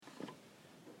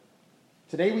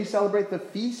Today we celebrate the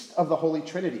feast of the Holy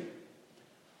Trinity,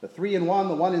 the three in one,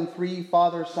 the one in three,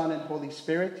 Father, Son, and Holy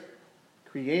Spirit,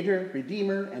 Creator,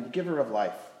 Redeemer, and Giver of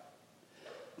life.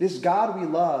 This God we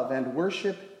love and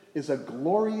worship is a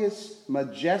glorious,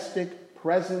 majestic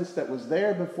presence that was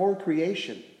there before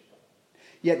creation.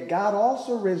 Yet God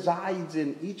also resides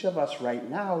in each of us right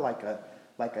now like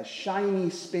a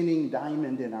shiny spinning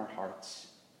diamond in our hearts,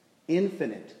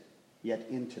 infinite yet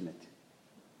intimate.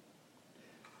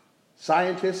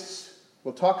 Scientists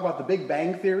will talk about the Big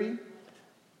Bang Theory,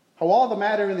 how all the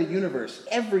matter in the universe,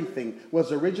 everything,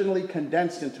 was originally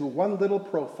condensed into one little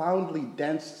profoundly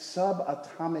dense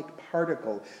subatomic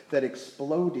particle that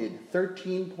exploded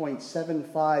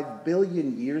 13.75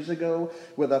 billion years ago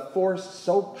with a force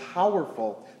so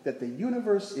powerful that the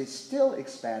universe is still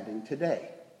expanding today.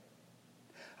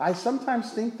 I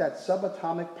sometimes think that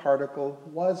subatomic particle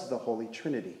was the Holy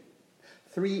Trinity.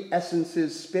 Three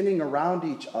essences spinning around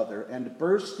each other and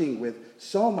bursting with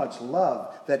so much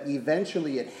love that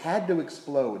eventually it had to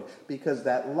explode because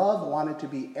that love wanted to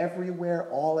be everywhere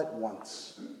all at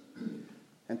once.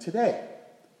 And today,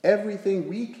 everything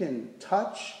we can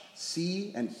touch,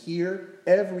 see, and hear,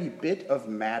 every bit of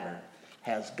matter,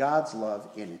 has God's love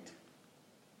in it.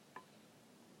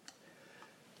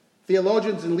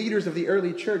 Theologians and leaders of the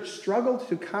early church struggled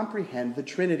to comprehend the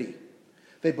Trinity.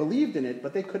 They believed in it,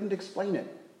 but they couldn't explain it.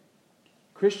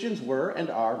 Christians were and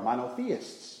are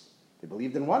monotheists. They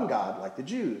believed in one God, like the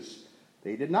Jews.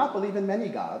 They did not believe in many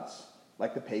gods,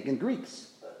 like the pagan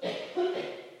Greeks.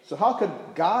 So how could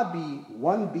God be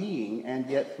one being and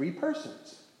yet three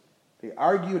persons? They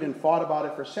argued and fought about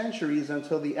it for centuries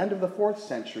until the end of the 4th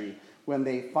century, when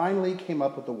they finally came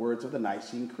up with the words of the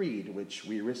Nicene Creed, which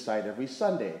we recite every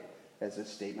Sunday as a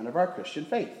statement of our Christian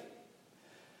faith.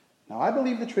 Now, I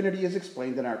believe the Trinity is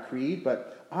explained in our creed,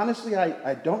 but honestly,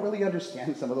 I don't really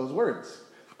understand some of those words.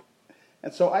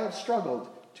 And so I have struggled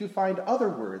to find other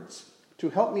words to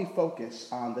help me focus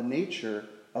on the nature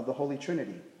of the Holy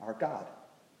Trinity, our God.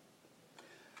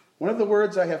 One of the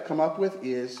words I have come up with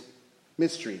is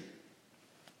mystery.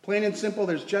 Plain and simple,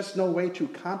 there's just no way to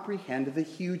comprehend the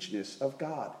hugeness of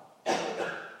God.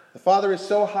 The Father is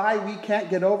so high, we can't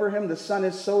get over him. The Son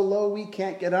is so low, we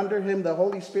can't get under him. The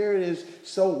Holy Spirit is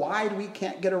so wide, we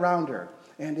can't get around her.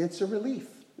 And it's a relief,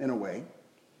 in a way,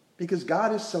 because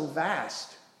God is so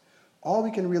vast. All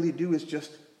we can really do is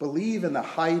just believe in the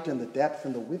height and the depth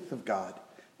and the width of God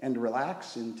and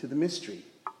relax into the mystery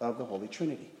of the Holy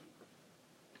Trinity.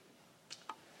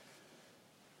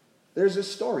 There's a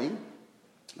story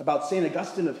about St.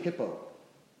 Augustine of Hippo,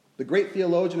 the great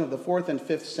theologian of the 4th and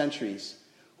 5th centuries,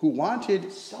 who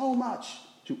wanted so much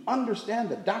to understand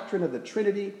the doctrine of the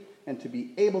Trinity and to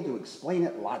be able to explain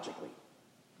it logically.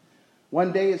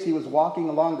 One day, as he was walking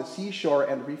along the seashore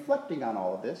and reflecting on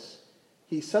all of this,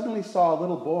 he suddenly saw a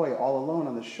little boy all alone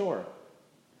on the shore.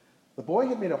 The boy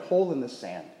had made a hole in the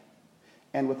sand,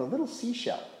 and with a little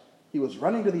seashell, he was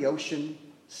running to the ocean,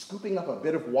 scooping up a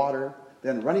bit of water,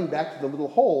 then running back to the little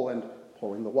hole and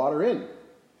pouring the water in.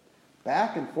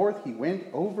 Back and forth he went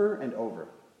over and over.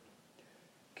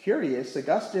 Curious,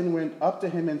 Augustine went up to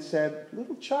him and said,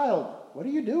 "Little child, what are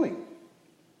you doing?"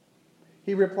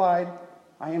 He replied,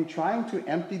 "I am trying to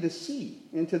empty the sea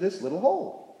into this little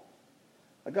hole."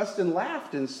 Augustine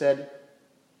laughed and said,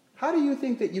 "How do you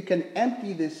think that you can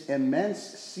empty this immense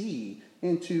sea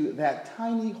into that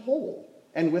tiny hole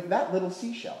and with that little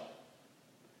seashell?"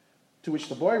 To which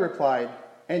the boy replied,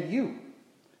 "And you?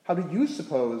 How do you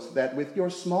suppose that with your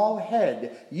small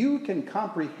head you can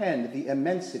comprehend the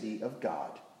immensity of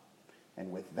God?"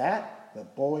 And with that, the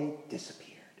boy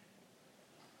disappeared.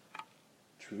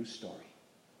 True story.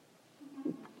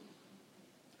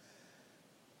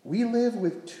 We live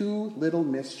with too little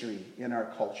mystery in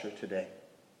our culture today.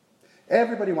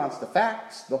 Everybody wants the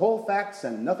facts, the whole facts,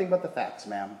 and nothing but the facts,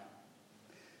 ma'am.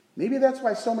 Maybe that's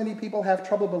why so many people have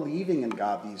trouble believing in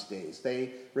God these days.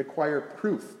 They require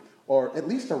proof, or at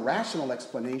least a rational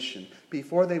explanation,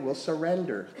 before they will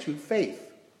surrender to faith.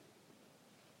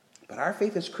 But our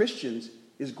faith as Christians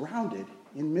is grounded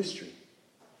in mystery.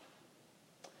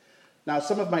 Now,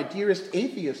 some of my dearest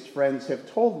atheist friends have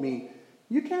told me,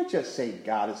 you can't just say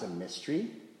God is a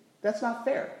mystery. That's not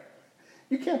fair.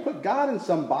 You can't put God in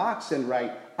some box and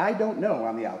write, "I don't know,"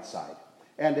 on the outside,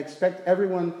 and expect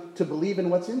everyone to believe in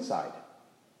what's inside.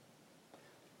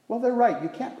 Well, they're right. You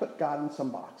can't put God in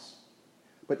some box.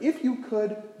 But if you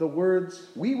could, the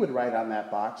words we would write on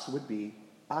that box would be,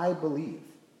 "I believe."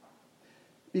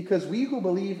 Because we who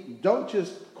believe don't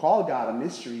just call God a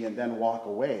mystery and then walk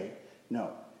away.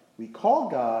 No, we call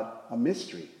God a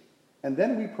mystery, and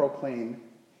then we proclaim,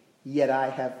 "Yet I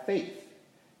have faith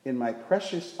in my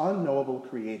precious, unknowable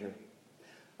Creator.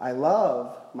 I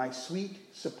love my sweet,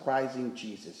 surprising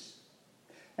Jesus,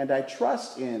 and I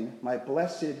trust in my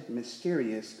blessed,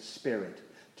 mysterious Spirit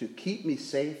to keep me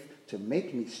safe, to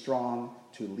make me strong,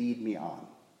 to lead me on.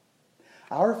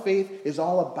 Our faith is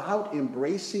all about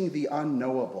embracing the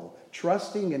unknowable,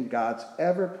 trusting in God's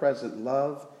ever-present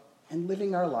love, and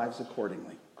living our lives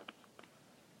accordingly.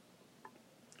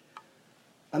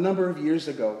 A number of years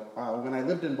ago, when I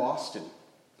lived in Boston,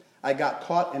 I got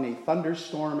caught in a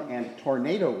thunderstorm and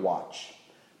tornado watch,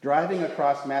 driving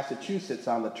across Massachusetts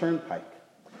on the turnpike.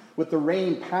 With the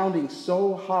rain pounding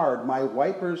so hard, my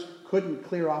wipers couldn't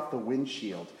clear off the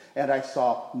windshield, and I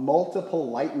saw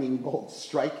multiple lightning bolts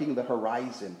striking the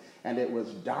horizon, and it was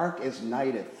dark as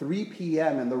night at 3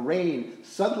 p.m., and the rain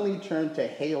suddenly turned to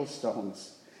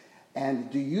hailstones. And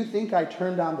do you think I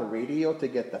turned on the radio to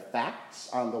get the facts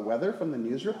on the weather from the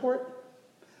news report?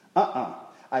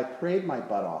 I prayed my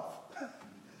butt off.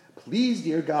 Please,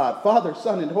 dear God, Father,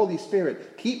 Son, and Holy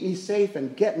Spirit, keep me safe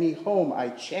and get me home, I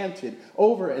chanted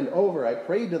over and over. I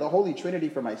prayed to the Holy Trinity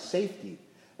for my safety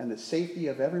and the safety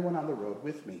of everyone on the road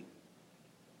with me.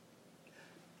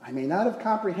 I may not have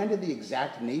comprehended the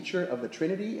exact nature of the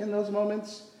Trinity in those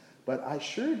moments, but I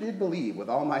sure did believe with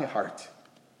all my heart.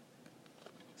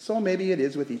 So maybe it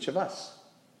is with each of us,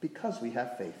 because we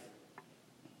have faith.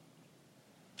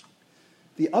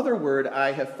 The other word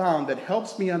I have found that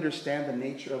helps me understand the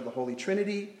nature of the Holy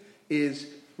Trinity is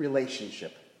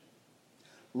relationship.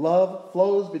 Love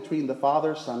flows between the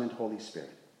Father, Son, and Holy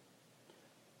Spirit.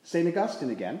 St.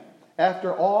 Augustine again,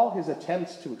 after all his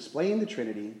attempts to explain the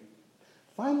Trinity,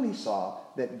 finally saw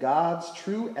that God's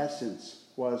true essence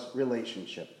was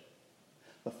relationship.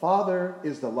 The Father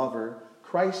is the lover,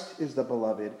 Christ is the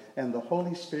beloved, and the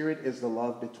Holy Spirit is the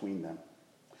love between them.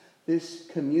 This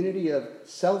community of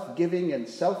self-giving and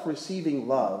self-receiving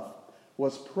love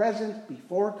was present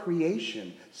before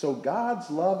creation, so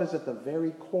God's love is at the very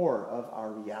core of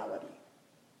our reality.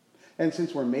 And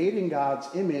since we're made in God's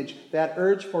image, that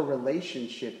urge for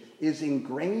relationship is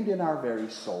ingrained in our very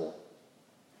soul.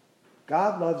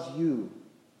 God loves you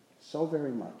so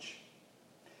very much.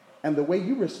 And the way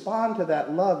you respond to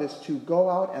that love is to go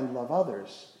out and love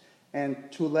others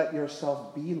and to let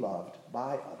yourself be loved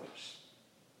by others.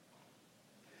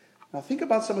 Now think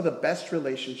about some of the best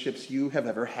relationships you have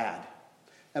ever had.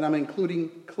 And I'm including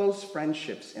close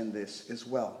friendships in this as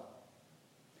well.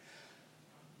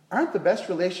 Aren't the best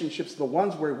relationships the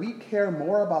ones where we care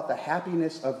more about the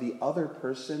happiness of the other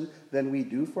person than we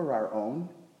do for our own?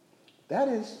 That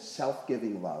is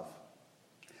self-giving love.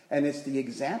 And it's the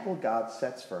example God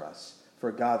sets for us.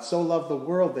 For God so loved the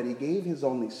world that he gave his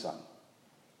only Son.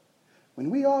 When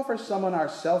we offer someone our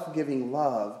self-giving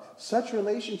love, such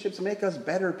relationships make us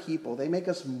better people. They make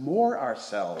us more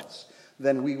ourselves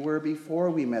than we were before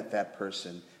we met that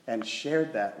person and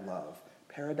shared that love.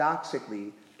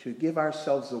 Paradoxically, to give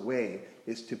ourselves away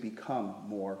is to become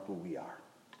more who we are.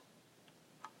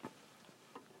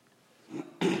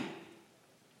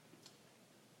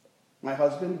 My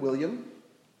husband, William,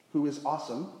 who is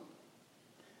awesome,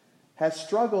 has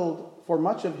struggled for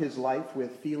much of his life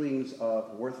with feelings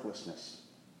of worthlessness.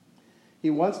 He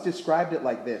once described it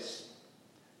like this: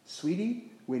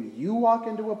 "Sweetie, when you walk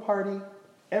into a party,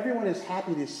 everyone is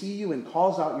happy to see you and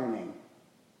calls out your name.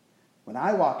 When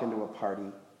I walk into a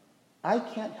party, I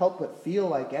can't help but feel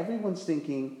like everyone's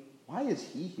thinking, why is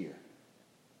he here?"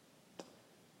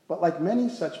 But like many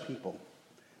such people,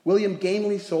 William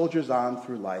gamely soldiers on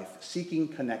through life, seeking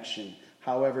connection,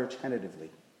 however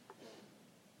tentatively.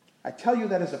 I tell you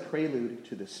that as a prelude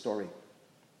to this story.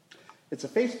 It's a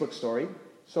Facebook story,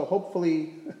 so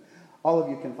hopefully all of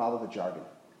you can follow the jargon.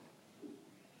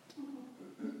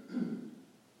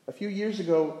 A few years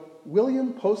ago,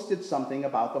 William posted something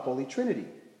about the Holy Trinity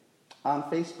on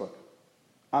Facebook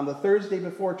on the Thursday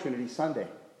before Trinity Sunday.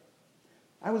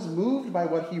 I was moved by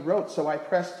what he wrote, so I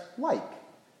pressed like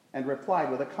and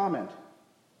replied with a comment.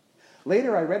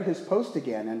 Later, I read his post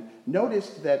again and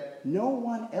noticed that no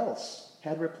one else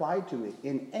had replied to it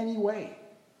in any way.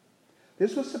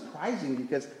 This was surprising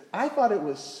because I thought it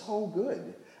was so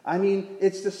good. I mean,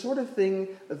 it's the sort of thing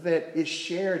that is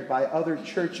shared by other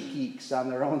church geeks on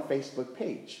their own Facebook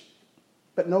page.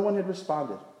 But no one had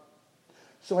responded.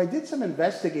 So I did some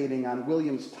investigating on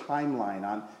William's timeline,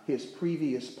 on his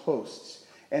previous posts,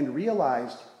 and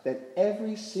realized that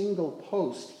every single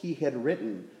post he had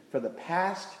written for the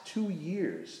past 2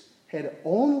 years had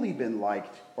only been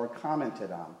liked or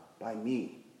commented on by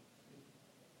me.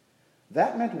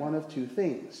 That meant one of two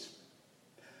things.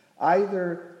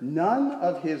 Either none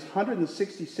of his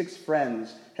 166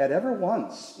 friends had ever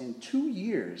once in 2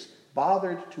 years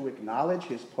bothered to acknowledge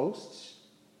his posts,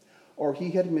 or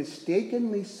he had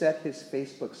mistakenly set his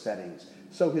Facebook settings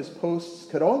so his posts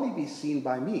could only be seen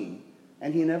by me,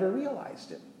 and he never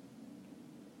realized it.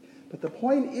 But the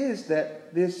point is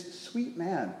that this sweet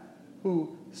man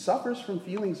who suffers from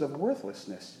feelings of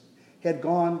worthlessness had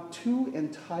gone 2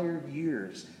 entire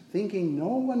years thinking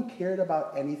no one cared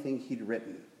about anything he'd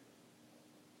written,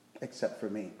 except for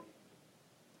me.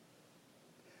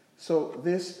 So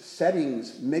this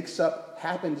settings mix-up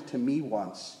happened to me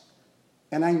once,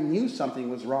 and I knew something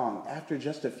was wrong after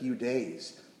just a few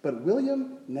days, but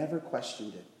William never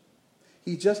questioned it.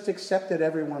 He just accepted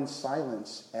everyone's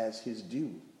silence as his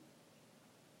due.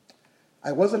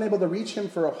 I wasn't able to reach him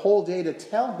for a whole day to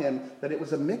tell him that it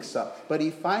was a mix-up, but he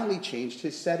finally changed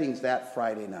his settings that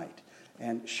Friday night.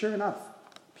 And sure enough,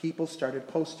 people started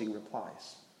posting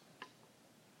replies.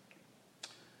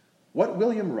 What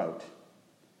William wrote,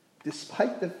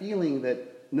 despite the feeling that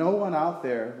no one out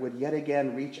there would yet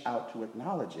again reach out to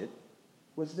acknowledge it,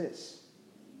 was this: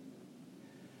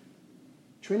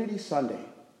 Trinity Sunday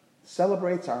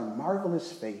celebrates our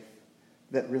marvelous faith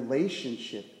that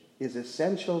relationship is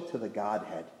essential to the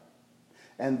Godhead,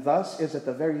 and thus is at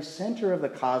the very center of the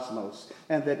cosmos,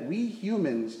 and that we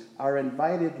humans are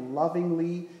invited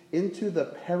lovingly into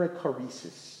the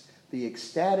perichoresis, the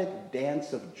ecstatic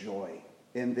dance of joy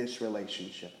in this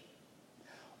relationship.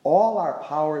 All our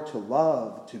power to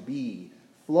love, to be,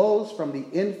 flows from the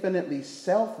infinitely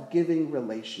self-giving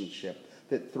relationship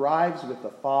that thrives with the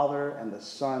Father and the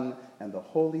Son and the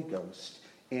Holy Ghost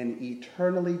in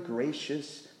eternally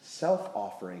gracious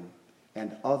self-offering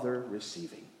and other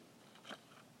receiving.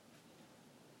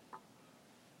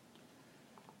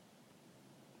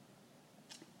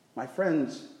 My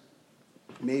friends,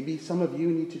 maybe some of you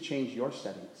need to change your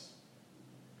settings.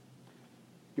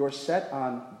 You're set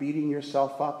on beating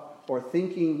yourself up or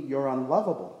thinking you're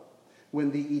unlovable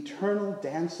when the eternal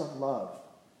dance of love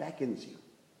beckons you.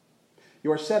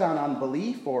 You're set on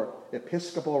unbelief or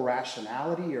episcopal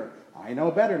rationality or I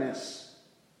know betterness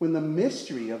when the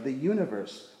mystery of the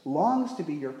universe longs to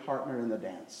be your partner in the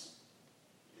dance.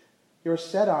 You're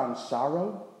set on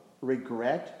sorrow,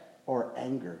 regret, or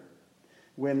anger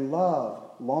when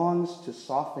love longs to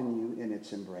soften you in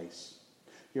its embrace.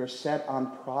 You're set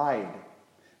on pride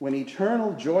when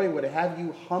eternal joy would have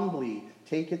you humbly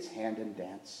take its hand and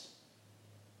dance.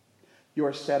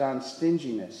 You're set on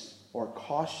stinginess or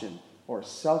caution or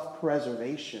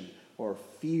self-preservation or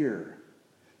fear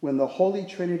when the Holy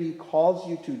Trinity calls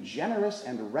you to generous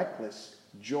and reckless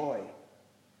joy.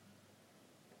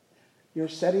 Your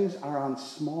settings are on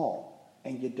small,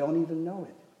 and you don't even know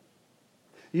it.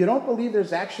 You don't believe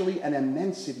there's actually an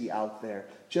immensity out there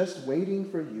just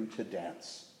waiting for you to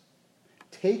dance.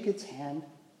 Take its hand,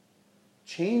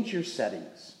 change your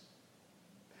settings.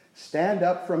 Stand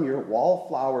up from your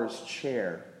wallflower's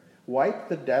chair, wipe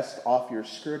the dust off your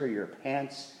skirt or your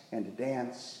pants, and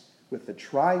dance with the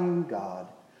triune God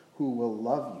who will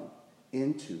love you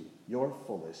into your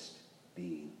fullest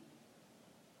being.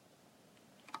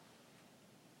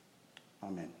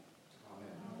 Amen.